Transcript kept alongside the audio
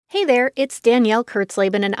Hey there, it's Danielle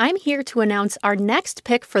Kurtzleben, and I'm here to announce our next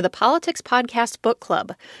pick for the Politics Podcast Book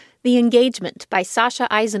Club, The Engagement by Sasha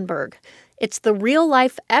Eisenberg. It's the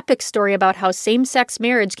real-life epic story about how same-sex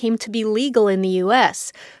marriage came to be legal in the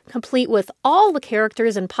U.S., complete with all the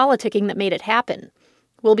characters and politicking that made it happen.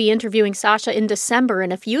 We'll be interviewing Sasha in December,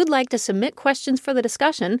 and if you'd like to submit questions for the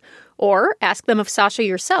discussion, or ask them of Sasha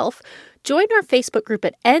yourself, join our Facebook group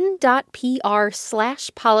at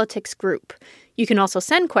n.pr/politicsgroup. You can also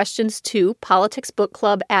send questions to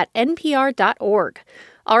politicsbookclub@npr.org.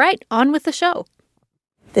 All right, on with the show.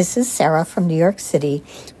 This is Sarah from New York City.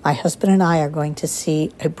 My husband and I are going to see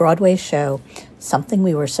a Broadway show, something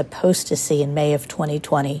we were supposed to see in May of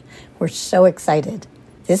 2020. We're so excited.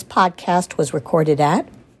 This podcast was recorded at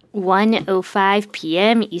 1:05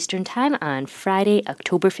 p.m. Eastern Time on Friday,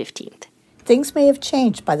 October 15th. Things may have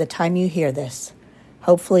changed by the time you hear this.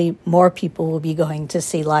 Hopefully, more people will be going to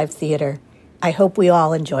see live theater. I hope we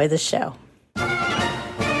all enjoy the show.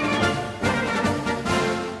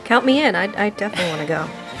 Count me in. I definitely want to go.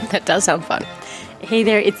 That does sound fun. Hey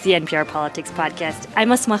there, it's the NPR Politics Podcast.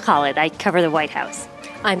 I'm Asma Khalid. I cover the White House.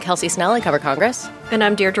 I'm Kelsey Snell. I cover Congress. And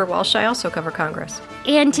I'm Deirdre Walsh. I also cover Congress.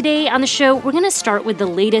 And today on the show, we're going to start with the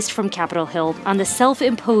latest from Capitol Hill on the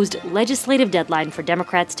self-imposed legislative deadline for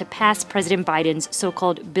Democrats to pass President Biden's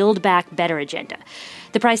so-called Build Back Better agenda.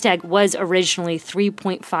 The price tag was originally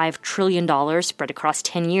 $3.5 trillion spread across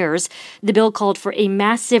 10 years. The bill called for a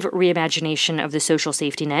massive reimagination of the social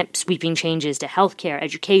safety net, sweeping changes to healthcare,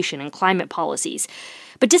 education, and climate policies.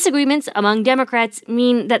 But disagreements among Democrats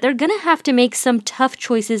mean that they're going to have to make some tough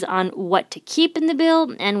choices on what to keep in the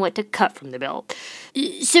bill and what to cut from the bill.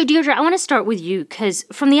 So, Deirdre, I want to start with you, because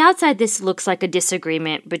from the outside, this looks like a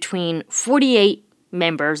disagreement between 48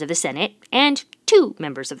 members of the Senate and 2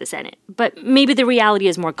 members of the Senate. But maybe the reality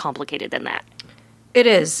is more complicated than that. It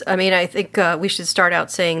is. I mean, I think we should start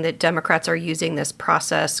out saying that Democrats are using this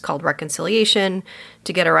process called reconciliation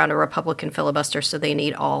to get around a Republican filibuster, so they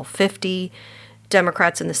need all 50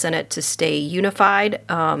 Democrats in the Senate to stay unified.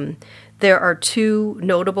 There are 2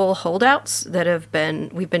 notable holdouts that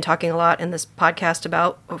we've been talking a lot in this podcast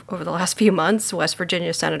about over the last few months: West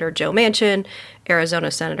Virginia Senator Joe Manchin,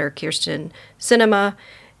 Arizona Senator Kyrsten Sinema.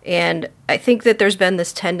 And I think that there's been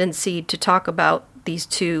this tendency to talk about these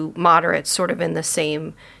 2 moderates sort of in the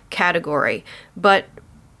same category. But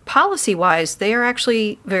policy-wise, they are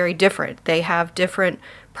actually very different. They have different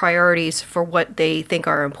priorities for what they think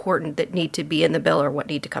are important that need to be in the bill or what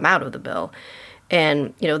need to come out of the bill.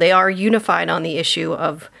 And, they are unified on the issue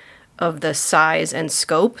of the size and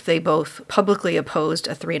scope. They both publicly opposed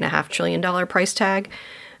a $3.5 trillion price tag.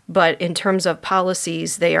 But in terms of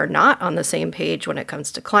policies, they are not on the same page when it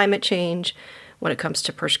comes to climate change, when it comes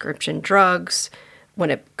to prescription drugs,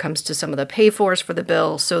 when it comes to some of the pay-fors for the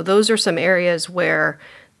bill. So those are some areas where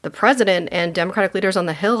the president and Democratic leaders on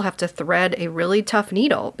the Hill have to thread a really tough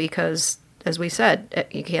needle because, as we said,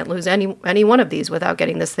 you can't lose any one of these without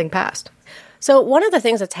getting this thing passed. So one of the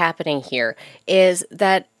things that's happening here is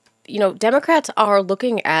that, Democrats are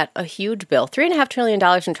looking at a huge bill, $3.5 trillion,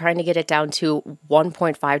 and trying to get it down to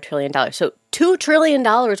 $1.5 trillion. So $2 trillion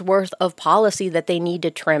worth of policy that they need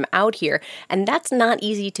to trim out here. And that's not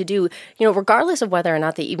easy to do. Regardless of whether or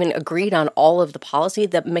not they even agreed on all of the policy,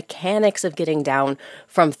 the mechanics of getting down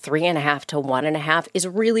from 3.5 to 1.5 is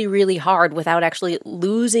really, really hard without actually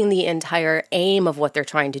losing the entire aim of what they're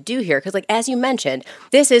trying to do here. Because as you mentioned,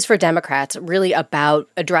 this is for Democrats really about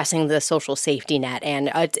addressing the social safety net,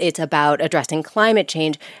 and it's about addressing climate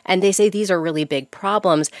change. And they say these are really big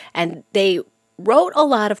problems, and they wrote a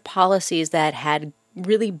lot of policies that had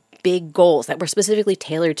really big goals that were specifically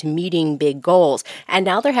tailored to meeting big goals. And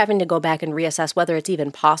now they're having to go back and reassess whether it's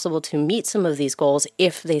even possible to meet some of these goals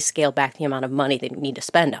if they scale back the amount of money they need to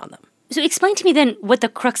spend on them. So explain to me then what the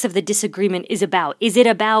crux of the disagreement is about. Is it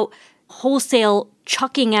about wholesale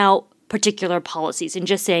chucking out particular policies and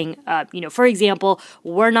just saying, for example,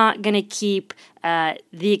 we're not going to keep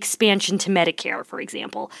the expansion to Medicare, for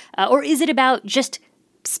example? Or is it about just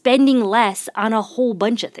spending less on a whole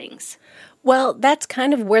bunch of things? Well, that's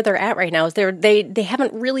kind of where they're at right now. Is they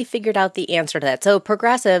haven't really figured out the answer to that. So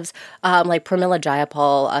progressives like Pramila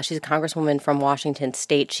Jayapal, she's a congresswoman from Washington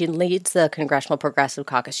State. She leads the Congressional Progressive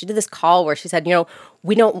Caucus. She did this call where she said,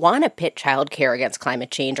 we don't want to pit childcare against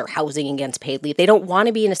climate change or housing against paid leave. They don't want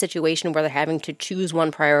to be in a situation where they're having to choose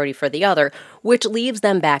one priority for the other, which leaves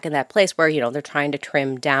them back in that place where, they're trying to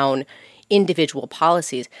trim down individual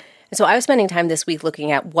policies. And so I was spending time this week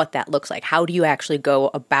looking at what that looks like. How do you actually go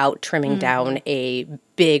about trimming down a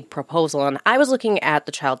big proposal? And I was looking at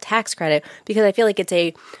the child tax credit because I feel like it's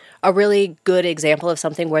a really good example of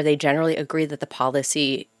something where they generally agree that the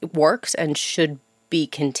policy works and should be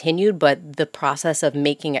continued, but the process of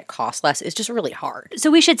making it cost less is just really hard. So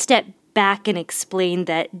we should step back and explain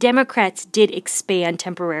that Democrats did expand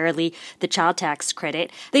temporarily the child tax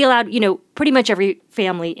credit. They allowed, pretty much every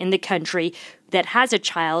family in the country that has a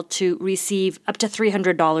child to receive up to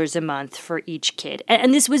 $300 a month for each kid.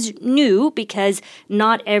 And this was new because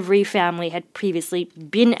not every family had previously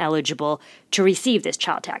been eligible to receive this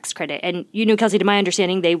child tax credit. And, Kelsey, to my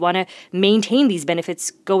understanding, they want to maintain these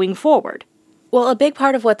benefits going forward. Well, a big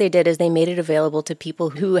part of what they did is they made it available to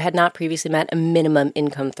people who had not previously met a minimum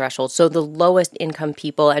income threshold. So the lowest income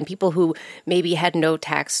people and people who maybe had no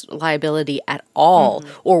tax liability at all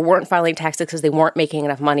or weren't filing taxes because they weren't making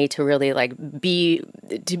enough money to really be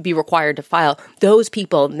required to file. Those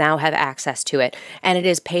people now have access to it, and it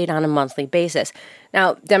is paid on a monthly basis.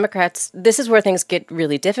 Now, Democrats, this is where things get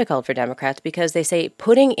really difficult for Democrats because they say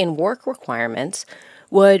putting in work requirements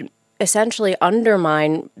would essentially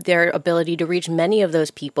undermine their ability to reach many of those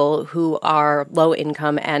people who are low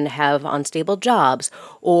income and have unstable jobs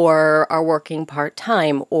or are working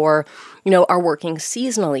part-time or, are working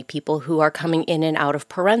seasonally, people who are coming in and out of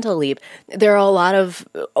parental leave. There are a lot of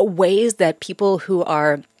ways that people who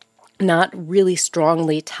are not really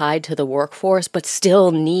strongly tied to the workforce, but still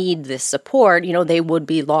need this support, they would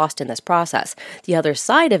be lost in this process. The other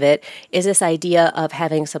side of it is this idea of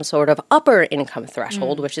having some sort of upper income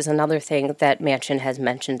threshold, which is another thing that Manchin has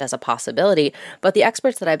mentioned as a possibility. But the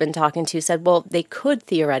experts that I've been talking to said, well, they could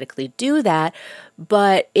theoretically do that,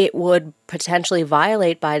 but it would potentially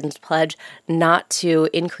violate Biden's pledge not to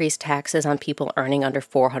increase taxes on people earning under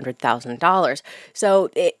 $400,000. So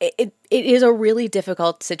it is a really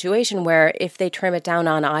difficult situation where if they trim it down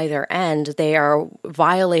on either end, they are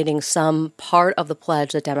violating some part of the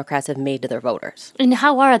pledge that Democrats have made to their voters. And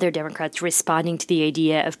how are other Democrats responding to the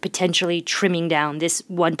idea of potentially trimming down this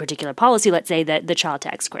one particular policy, let's say the child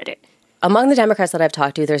tax credit? Among the Democrats that I've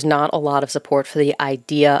talked to, there's not a lot of support for the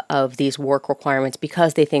idea of these work requirements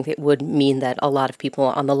because they think it would mean that a lot of people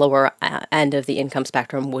on the lower end of the income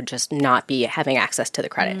spectrum would just not be having access to the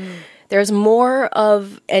credit. There's more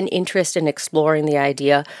of an interest in exploring the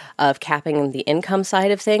idea of capping the income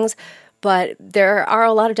side of things, but there are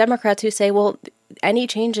a lot of Democrats who say, well, any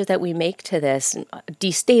changes that we make to this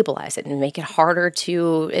destabilize it and make it harder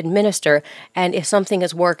to administer. And if something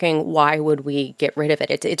is working, why would we get rid of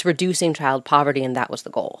it? It's reducing child poverty, and that was the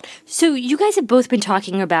goal. So you guys have both been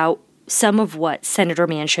talking about some of what Senator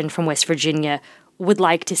Manchin from West Virginia would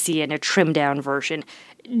like to see in a trimmed-down version.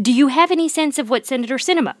 Do you have any sense of what Senator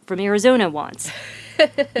Sinema from Arizona wants?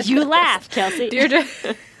 You laugh, Kelsey. Deirdre.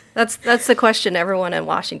 That's the question everyone in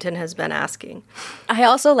Washington has been asking. I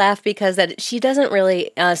also laugh because that she doesn't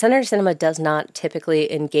really, Senator Sinema does not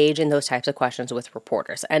typically engage in those types of questions with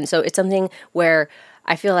reporters. And so it's something where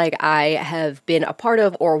I feel like I have been a part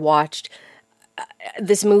of or watched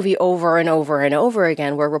this movie over and over and over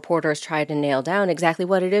again where reporters try to nail down exactly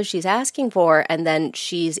what it is she's asking for, and then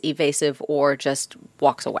she's evasive or just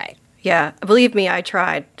walks away. Yeah, believe me, I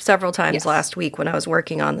tried several times last week when I was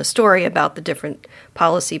working on the story about the different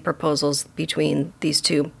policy proposals between these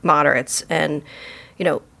two moderates. And,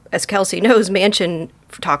 as Kelsey knows, Manchin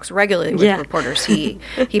talks regularly with reporters. He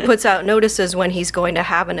puts out notices when he's going to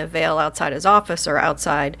have an avail outside his office or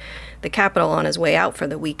outside the Capitol on his way out for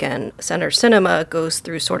the weekend. Senator Sinema goes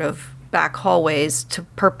through sort of back hallways to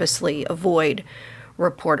purposely avoid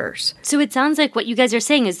reporters. So it sounds like what you guys are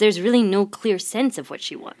saying is there's really no clear sense of what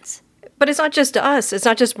she wants. But it's not just us. It's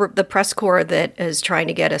not just the press corps that is trying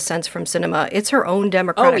to get a sense from Sinema. It's her own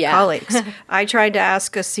Democratic colleagues. I tried to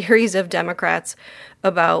ask a series of Democrats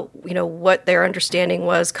about, what their understanding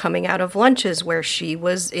was coming out of lunches where she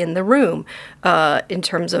was in the room in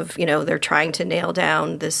terms of, they're trying to nail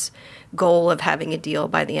down this goal of having a deal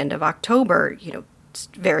by the end of October.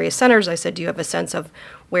 Various senators, I said, do you have a sense of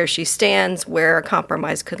where she stands, where a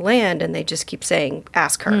compromise could land? And they just keep saying,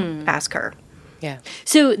 ask her, ask her. Yeah.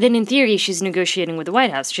 So then in theory, she's negotiating with the White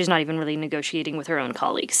House. She's not even really negotiating with her own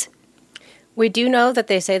colleagues. We do know that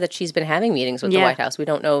they say that she's been having meetings with the White House. We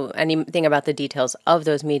don't know anything about the details of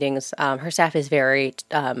those meetings. Her staff is very,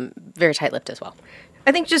 very tight-lipped as well.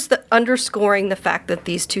 I think just underscoring the fact that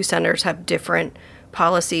these two senators have different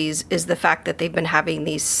policies is the fact that they've been having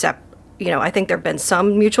these I think there have been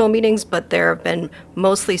some mutual meetings, but there have been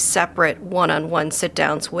mostly separate one-on-one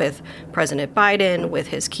sit-downs with President Biden, with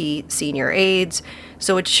his key senior aides.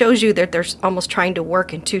 So it shows you that they're almost trying to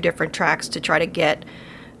work in two different tracks to try to get,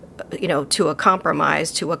 to a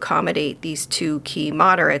compromise to accommodate these two key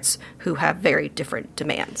moderates who have very different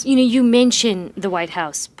demands. You mention the White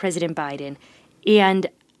House, President Biden, and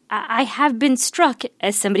I have been struck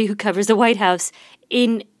as somebody who covers the White House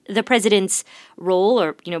in the president's role,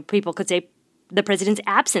 or, people could say the president's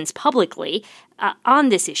absence publicly on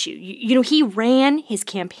this issue. He ran, his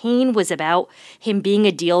campaign was about him being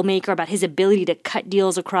a deal maker, about his ability to cut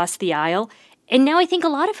deals across the aisle. And now I think a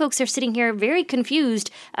lot of folks are sitting here very confused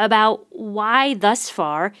about why thus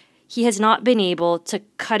far he has not been able to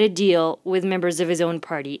cut a deal with members of his own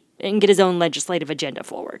party and get his own legislative agenda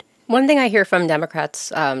forward. One thing I hear from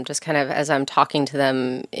Democrats, just kind of as I'm talking to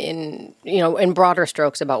them in broader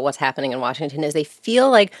strokes about what's happening in Washington, is they feel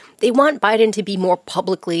like they want Biden to be more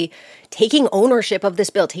publicly taking ownership of this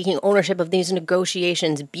bill, taking ownership of these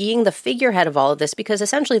negotiations, being the figurehead of all of this, because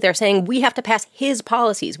essentially they're saying we have to pass his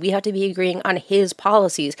policies. We have to be agreeing on his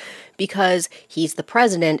policies because he's the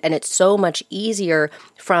president, and it's so much easier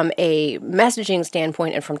from a messaging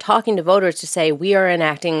standpoint and from talking to voters to say we are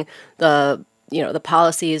enacting the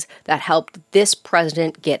policies that helped this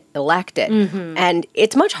president get elected. Mm-hmm. And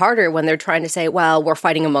it's much harder when they're trying to say, well, we're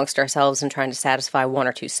fighting amongst ourselves and trying to satisfy one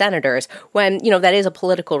or two senators when, that is a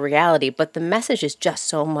political reality. But the message is just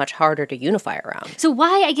so much harder to unify around. So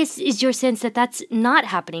why, I guess, is your sense that that's not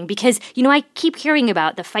happening? Because, I keep hearing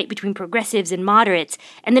about the fight between progressives and moderates.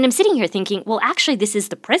 And then I'm sitting here thinking, well, actually, this is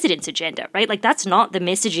the president's agenda, right? Like, that's not the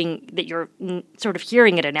messaging that you're sort of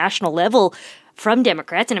hearing at a national level from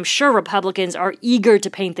Democrats, and I'm sure Republicans are eager to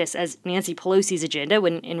paint this as Nancy Pelosi's agenda,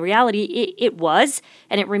 when in reality it was,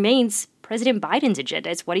 and it remains President Biden's agenda.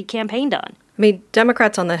 It's what he campaigned on. I mean,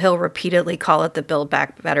 Democrats on the Hill repeatedly call it the Build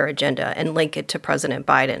Back Better agenda and link it to President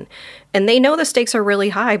Biden. And they know the stakes are really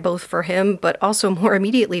high, both for him, but also more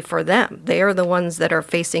immediately for them. They are the ones that are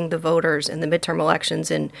facing the voters in the midterm elections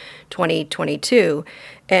in 2022.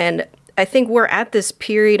 And I think we're at this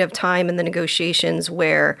period of time in the negotiations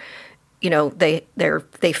where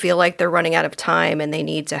they feel like they're running out of time and they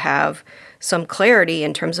need to have some clarity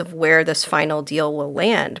in terms of where this final deal will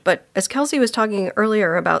land. But as Kelsey was talking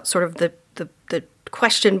earlier about sort of the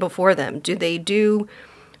question before them, do they do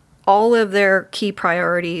all of their key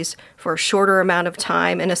priorities for a shorter amount of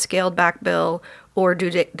time in a scaled back bill, or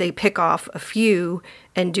do they pick off a few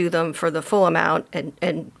and do them for the full amount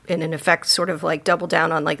and in effect sort of like double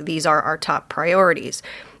down on like these are our top priorities?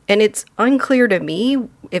 And it's unclear to me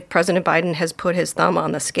if President Biden has put his thumb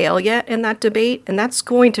on the scale yet in that debate, and that's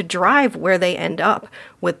going to drive where they end up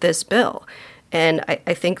with this bill. And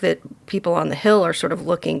I think that people on the Hill are sort of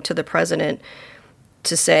looking to the president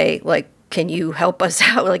to say, like, can you help us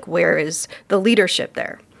out? Like, where is the leadership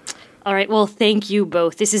there? All right. Well, thank you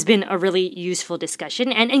both. This has been a really useful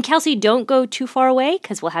discussion. And Kelsey, don't go too far away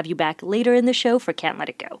because we'll have you back later in the show for Can't Let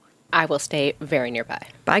It Go. I will stay very nearby.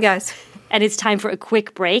 Bye, guys. And it's time for a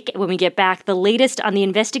quick break. When we get back, the latest on the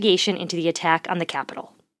investigation into the attack on the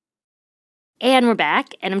Capitol. And we're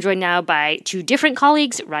back, and I'm joined now by two different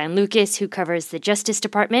colleagues, Ryan Lucas, who covers the Justice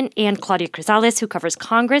Department, and Claudia Crisales, who covers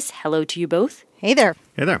Congress. Hello to you both. Hey there.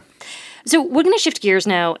 Hey there. So we're going to shift gears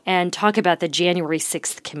now and talk about the January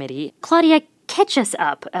 6th committee. Claudia, catch us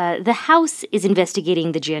up. The House is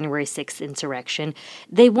investigating the January 6th insurrection.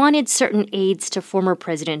 They wanted certain aides to former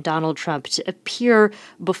President Donald Trump to appear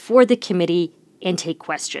before the committee and take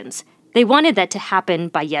questions. They wanted that to happen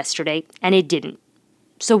by yesterday, and it didn't.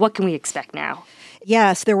 So what can we expect now?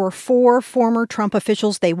 Yes, there were 4 former Trump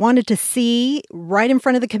officials they wanted to see right in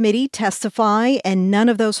front of the committee testify, and none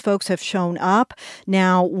of those folks have shown up.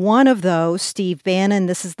 Now, one of those, Steve Bannon,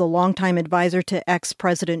 this is the longtime advisor to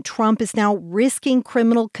ex-President Trump, is now risking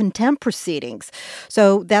criminal contempt proceedings.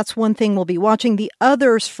 So that's one thing we'll be watching. The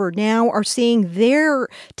others, for now, are seeing their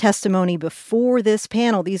testimony before this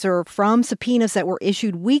panel. These are from subpoenas that were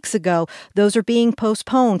issued weeks ago. Those are being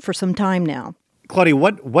postponed for some time now. Claudia,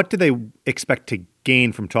 what do they expect to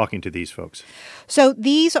gain from talking to these folks? So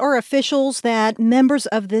these are officials that members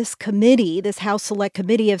of this committee, this House Select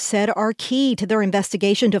Committee, have said are key to their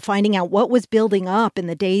investigation to finding out what was building up in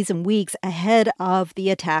the days and weeks ahead of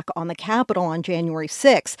the attack on the Capitol on January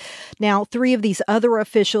 6th. Now, 3 of these other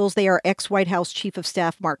officials, they are ex-White House Chief of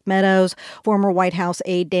Staff Mark Meadows, former White House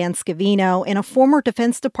aide Dan Scavino, and a former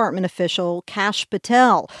Defense Department official, Kash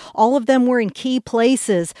Patel. All of them were in key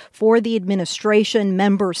places for the administration,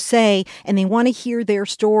 members say, and they want to hear their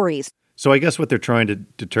stories. So I guess what they're trying to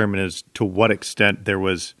determine is to what extent there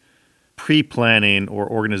was pre-planning or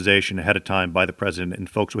organization ahead of time by the president and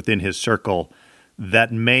folks within his circle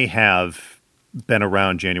that may have been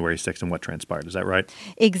around January 6th and what transpired. Is that right?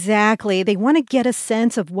 Exactly. They want to get a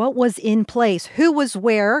sense of what was in place, who was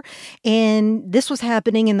where, and this was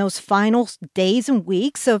happening in those final days and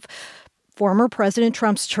weeks of former President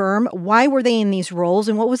Trump's term. Why were they in these roles,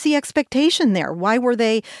 and what was the expectation there? Why were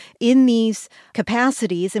they in these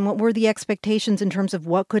capacities, and what were the expectations in terms of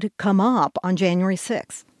what could come up on January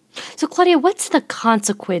 6th? So, Claudia, what's the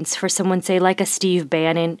consequence for someone, say, like a Steve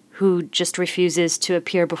Bannon, who just refuses to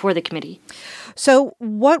appear before the committee. So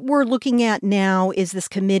what we're looking at now is this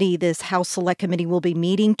committee, this House Select Committee, will be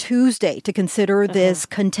meeting Tuesday to consider this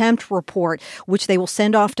contempt report, which they will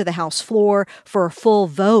send off to the House floor for a full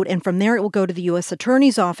vote. And from there, it will go to the U.S.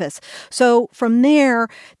 Attorney's Office. So from there,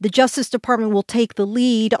 the Justice Department will take the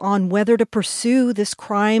lead on whether to pursue this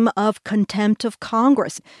crime of contempt of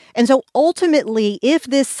Congress. And so ultimately, if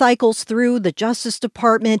this cycles through the Justice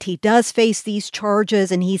Department, he does face these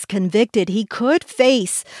charges and he's convicted, he could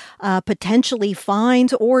face potentially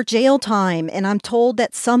fines or jail time. And I'm told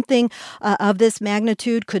that something of this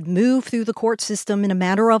magnitude could move through the court system in a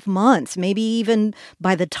matter of months, maybe even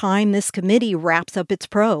by the time this committee wraps up its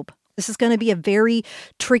probe. This is going to be a very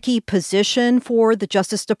tricky position for the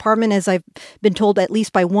Justice Department, as I've been told at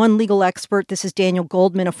least by one legal expert. This is Daniel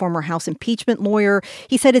Goldman, a former House impeachment lawyer.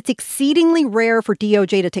 He said it's exceedingly rare for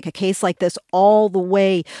DOJ to take a case like this all the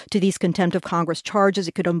way to these contempt of Congress charges.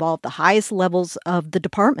 It could involve the highest levels of the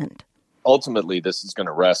department. Ultimately, this is going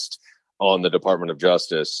to rest on the Department of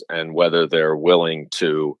Justice and whether they're willing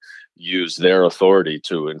to use their authority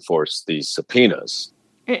to enforce these subpoenas.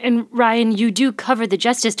 And Ryan, you do cover the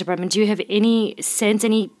Justice Department. Do you have any sense,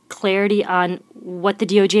 any clarity on what the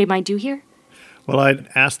DOJ might do here? Well, I'd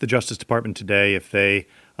asked the Justice Department today if they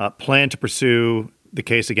plan to pursue the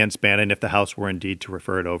case against Bannon if the House were indeed to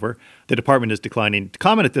refer it over. The department is declining to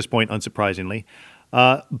comment at this point, unsurprisingly.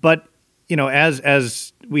 But, you know,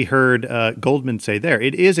 as we heard Goldman say there,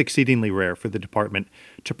 it is exceedingly rare for the department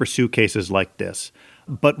to pursue cases like this.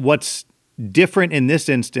 But what's different in this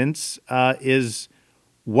instance is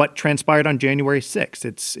what transpired on January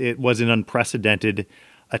 6th. It was an unprecedented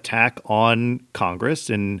attack on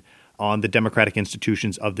Congress and on the democratic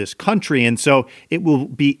institutions of this country. And so it will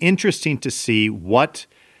be interesting to see what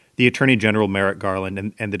the Attorney General Merrick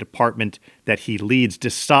Garland and the department that he leads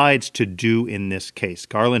decides to do in this case.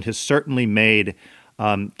 Garland has certainly made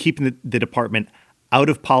keeping the department out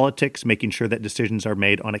of politics, making sure that decisions are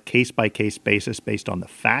made on a case-by-case basis based on the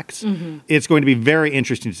facts. Mm-hmm. It's going to be very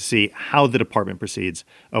interesting to see how the department proceeds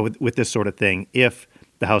with this sort of thing if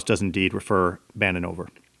the House does indeed refer Bannon over.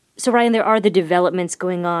 So, Ryan, there are the developments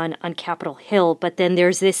going on Capitol Hill, but then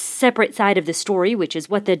there's this separate side of the story, which is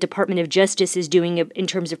what the Department of Justice is doing in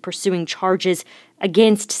terms of pursuing charges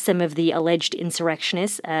against some of the alleged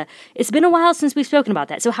insurrectionists. It's been a while since we've spoken about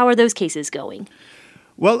that. So how are those cases going?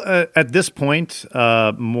 Well, at this point,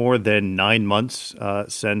 more than 9 months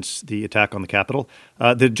since the attack on the Capitol,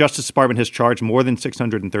 the Justice Department has charged more than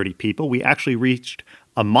 630 people. We actually reached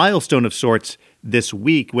a milestone of sorts this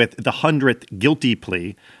week with the 100th guilty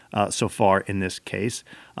plea so far in this case.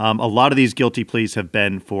 A lot of these guilty pleas have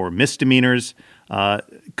been for misdemeanors. A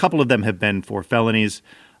couple of them have been for felonies.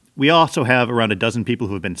 We also have around a dozen people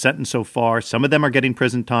who have been sentenced so far. Some of them are getting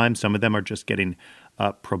prison time. Some of them are just getting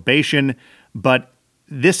probation. But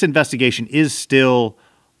this investigation is still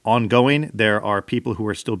ongoing. There are people who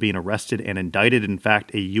are still being arrested and indicted. In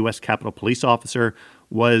fact, a U.S. Capitol Police officer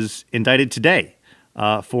was indicted today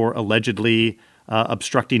for allegedly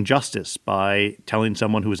obstructing justice by telling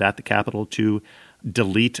someone who was at the Capitol to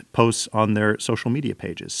delete posts on their social media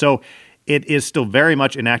pages. So it is still very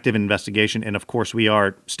much an active investigation. And of course, we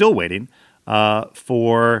are still waiting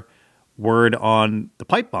for word on the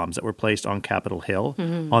pipe bombs that were placed on Capitol Hill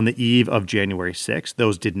on the eve of January 6th.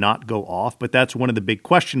 Those did not go off, but that's one of the big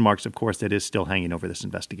question marks, of course, that is still hanging over this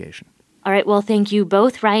investigation. All right, well, thank you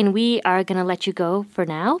both. Ryan, we are going to let you go for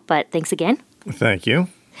now, but thanks again. Thank you.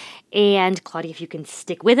 And Claudia, if you can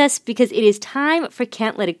stick with us, because it is time for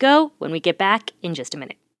Can't Let It Go when we get back in just a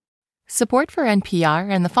minute. Support for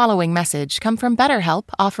NPR and the following message come from BetterHelp,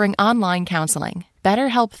 offering online counseling.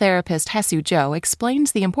 BetterHelp therapist Hesu Joe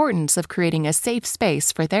explains the importance of creating a safe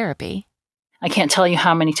space for therapy. I can't tell you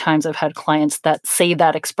how many times I've had clients that say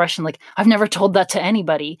that expression, like, I've never told that to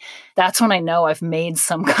anybody. That's when I know I've made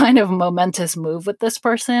some kind of momentous move with this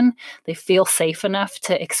person. They feel safe enough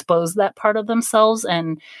to expose that part of themselves,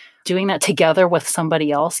 and doing that together with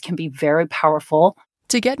somebody else can be very powerful.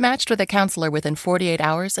 To get matched with a counselor within 48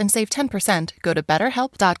 hours and save 10%, go to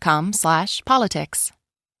betterhelp.com/politics.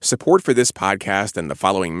 Support for this podcast and the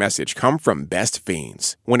following message come from Best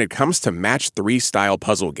Fiends. When it comes to match 3 style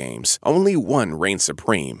puzzle games, only one reigns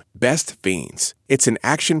supreme: Best Fiends. It's an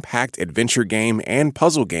action-packed adventure game and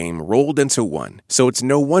puzzle game rolled into one, so it's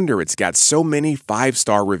no wonder it's got so many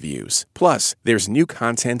 5-star reviews. Plus, there's new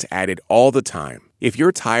content added all the time. If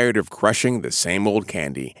you're tired of crushing the same old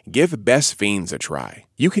candy, give Best Fiends a try.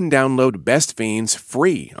 You can download Best Fiends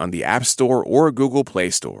free on the App Store or Google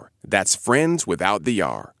Play Store. That's friends without the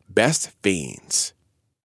R. Best Fiends.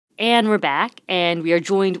 And we're back, and we are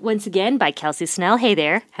joined once again by Kelsey Snell. Hey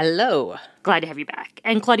there. Hello. Glad to have you back.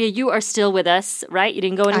 And Claudia, you are still with us, right? You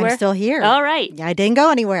didn't go anywhere? I'm still here. All right. Yeah, I didn't go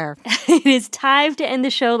anywhere. It is time to end the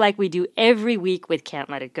show like we do every week with Can't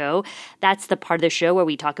Let It Go. That's the part of the show where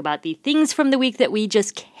we talk about the things from the week that we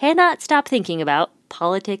just cannot stop thinking about,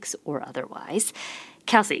 politics or otherwise.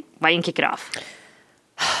 Kelsey, why don't you kick it off?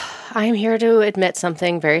 I'm here to admit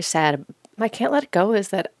something very sad. I can't let it go is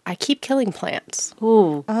that I keep killing plants.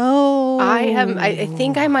 Ooh. Oh. I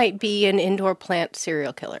think I might be an indoor plant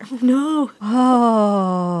serial killer. No.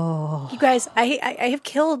 Oh. You guys, I have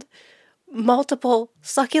killed multiple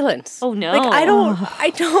succulents. Oh, no. Like, I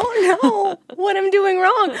don't know what I'm doing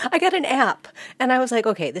wrong. I got an app, and I was like,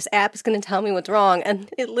 okay, this app is going to tell me what's wrong, and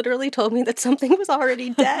it literally told me that something was already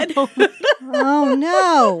dead. Oh,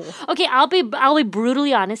 no. Okay, I'll be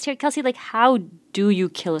brutally honest here, Kelsey. Like, how do you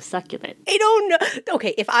kill a succulent? I don't know.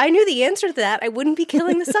 Okay, if I knew the answer to that, I wouldn't be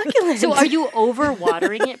killing the succulent. So are you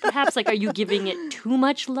over-watering it, perhaps? Like, are you giving it too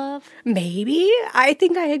much love? Maybe. I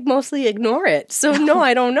think I mostly ignore it. So, no,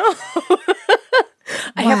 I don't know.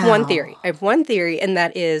 I have one theory, and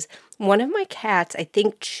that is one of my cats, I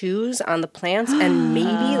think, chews on the plants, and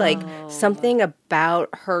maybe, like, something about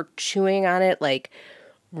her chewing on it, like,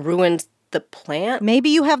 ruins the plant. Maybe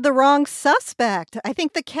you have the wrong suspect. I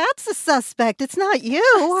think the cat's the suspect. It's not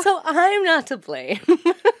you. So I'm not to blame.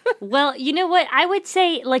 Well, you know what? I would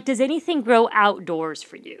say, like, does anything grow outdoors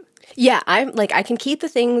for you? Yeah, I can keep the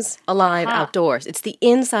things alive outdoors. It's the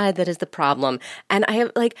inside that is the problem. And I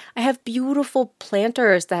have beautiful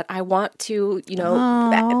planters that I want to,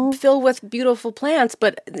 fill with beautiful plants.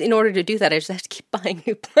 But in order to do that, I just have to keep buying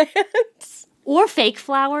new plants. Or fake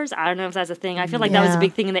flowers. I don't know if that's a thing. I feel like that was a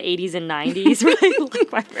big thing in the 80s and 90s, right?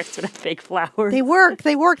 Like, my parents would have fake flowers. They work.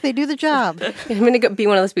 They do the job. I'm going to be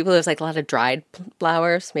one of those people who has, like, a lot of dried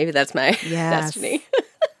flowers. Maybe that's my destiny.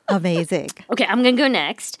 Amazing. Okay, I'm going to go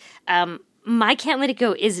next. My Can't Let It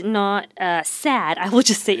Go is not sad. I will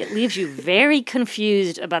just say it leaves you very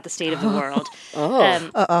confused about the state of the world.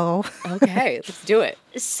 Okay, let's do it.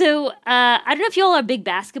 So, I don't know if you all are big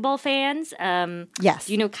basketball fans. Yes.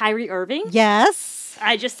 You know Kyrie Irving? Yes.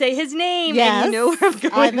 I just say his name yes. and you know where I'm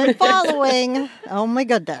going. I've been following. Oh, my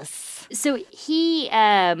goodness. So he,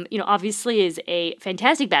 obviously is a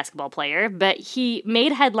fantastic basketball player, but he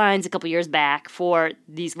made headlines a couple years back for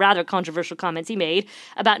these rather controversial comments he made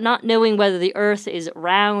about not knowing whether the earth is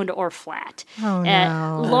round or flat. Oh,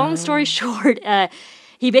 no. Long story short,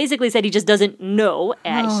 he basically said he just doesn't know.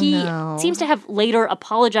 He seems to have later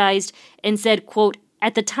apologized and said, quote,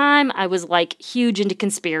 "At the time, I was, like, huge into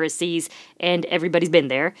conspiracies, and everybody's been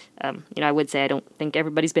there." I would say I don't think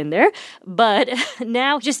everybody's been there. But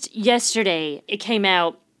now, just yesterday, it came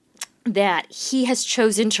out that he has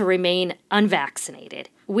chosen to remain unvaccinated,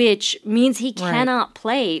 which means he cannot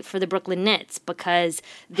play for the Brooklyn Nets because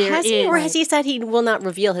has he said he will not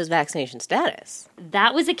reveal his vaccination status?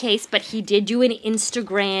 That was the case, but he did do an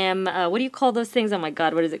Instagram, what do you call those things? Oh my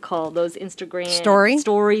God, what is it called? Those Instagram... Stories,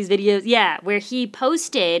 videos. Yeah, where he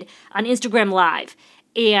posted on Instagram Live.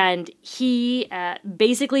 And he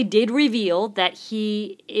basically did reveal that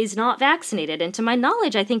he is not vaccinated. And to my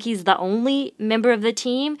knowledge, I think he's the only member of the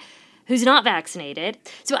team who's not vaccinated.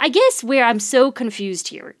 So I guess where I'm so confused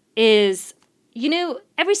here is,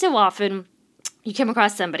 every so often you come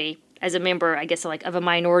across somebody as a member, I guess, like of a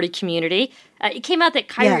minority community. It came out that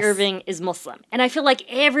Kyrie Irving is Muslim. And I feel like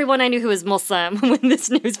everyone I knew who was Muslim when this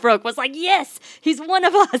news broke was like, yes, he's one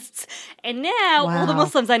of us. And now all the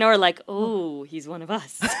Muslims I know are like, oh, he's one of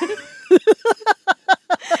us. And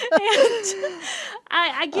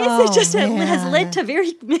I guess it just has led to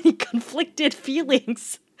very many conflicted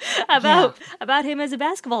feelings about him as a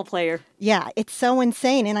basketball player. Yeah, it's so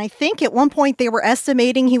insane. And I think at one point they were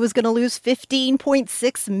estimating he was going to lose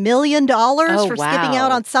 $15.6 million for skipping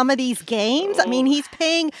out on some of these games. I mean, he's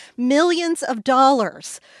paying millions of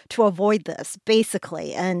dollars to avoid this,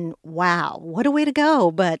 basically. And wow, what a way to go.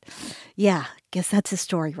 But yeah, guess that's his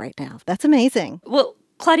story right now. That's amazing. Well,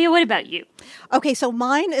 Claudia, what about you? Okay, so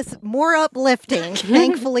mine is more uplifting.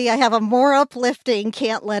 Thankfully, I have a more uplifting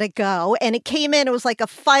Can't Let It Go. And it came in, it was like a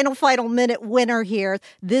final minute winner here.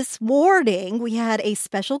 This morning, we had a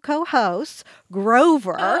special co-host,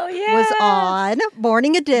 Grover, was on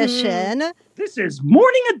Morning Edition. This is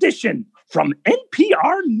Morning Edition from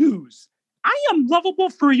NPR News. I am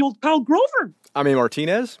lovable furry-old pal Grover. I'm A.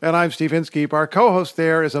 Martinez. And I'm Steve Inskeep. Our co-host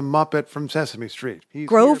there is a Muppet from Sesame Street.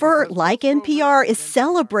 Grover, like NPR, is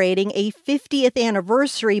celebrating a 50th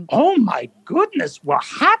anniversary. Oh, my goodness. Well,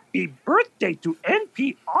 happy birthday to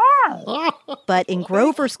NPR. But in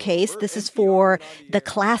Grover's case, this is for the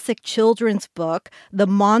classic children's book, The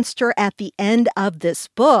Monster at the End of This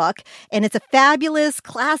Book. And it's a fabulous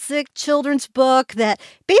classic children's book that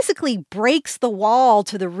basically breaks the wall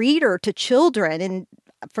to the reader, to children. And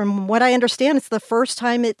from what I understand, it's the first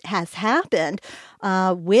time it has happened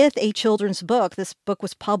with a children's book. This book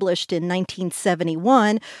was published in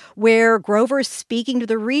 1971, where Grover is speaking to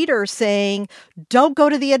the reader saying, don't go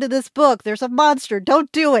to the end of this book. There's a monster.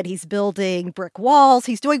 Don't do it. He's building brick walls.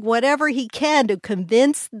 He's doing whatever he can to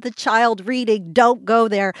convince the child reading, don't go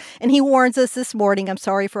there. And he warns us this morning, I'm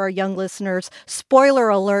sorry for our young listeners, spoiler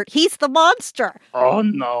alert, he's the monster. Oh,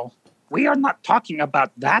 no. We are not talking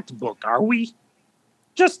about that book, are we?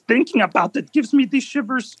 Just thinking about it gives me these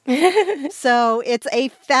shivers. So it's a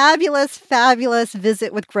fabulous, fabulous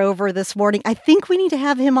visit with Grover this morning. I think we need to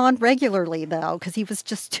have him on regularly, though, because he was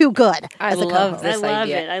just too good. I love this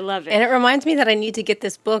idea. I love it. And it reminds me that I need to get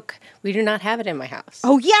this book. We do not have it in my house.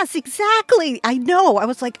 Oh, yes, exactly. I know. I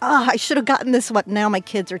was like, I should have gotten this one. Now my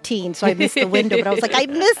kids are teens, so I missed the window. But I was like, I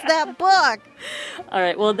missed that book. All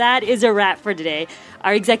right, well, that is a wrap for today.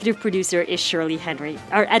 Our executive producer is Shirley Henry.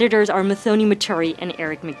 Our editors are Mathoni Maturi and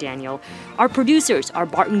Eric McDaniel. Our producers are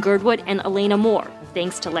Barton Girdwood and Elena Moore.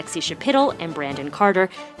 Thanks to Lexi Shapittle and Brandon Carter.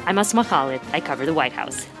 I'm Asma Khalid. I cover the White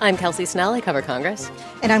House. I'm Kelsey Snell. I cover Congress.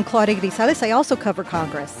 And I'm Claudia Grisales. I also cover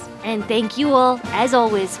Congress. And thank you all, as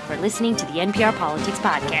always, for listening to the NPR Politics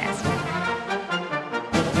Podcast.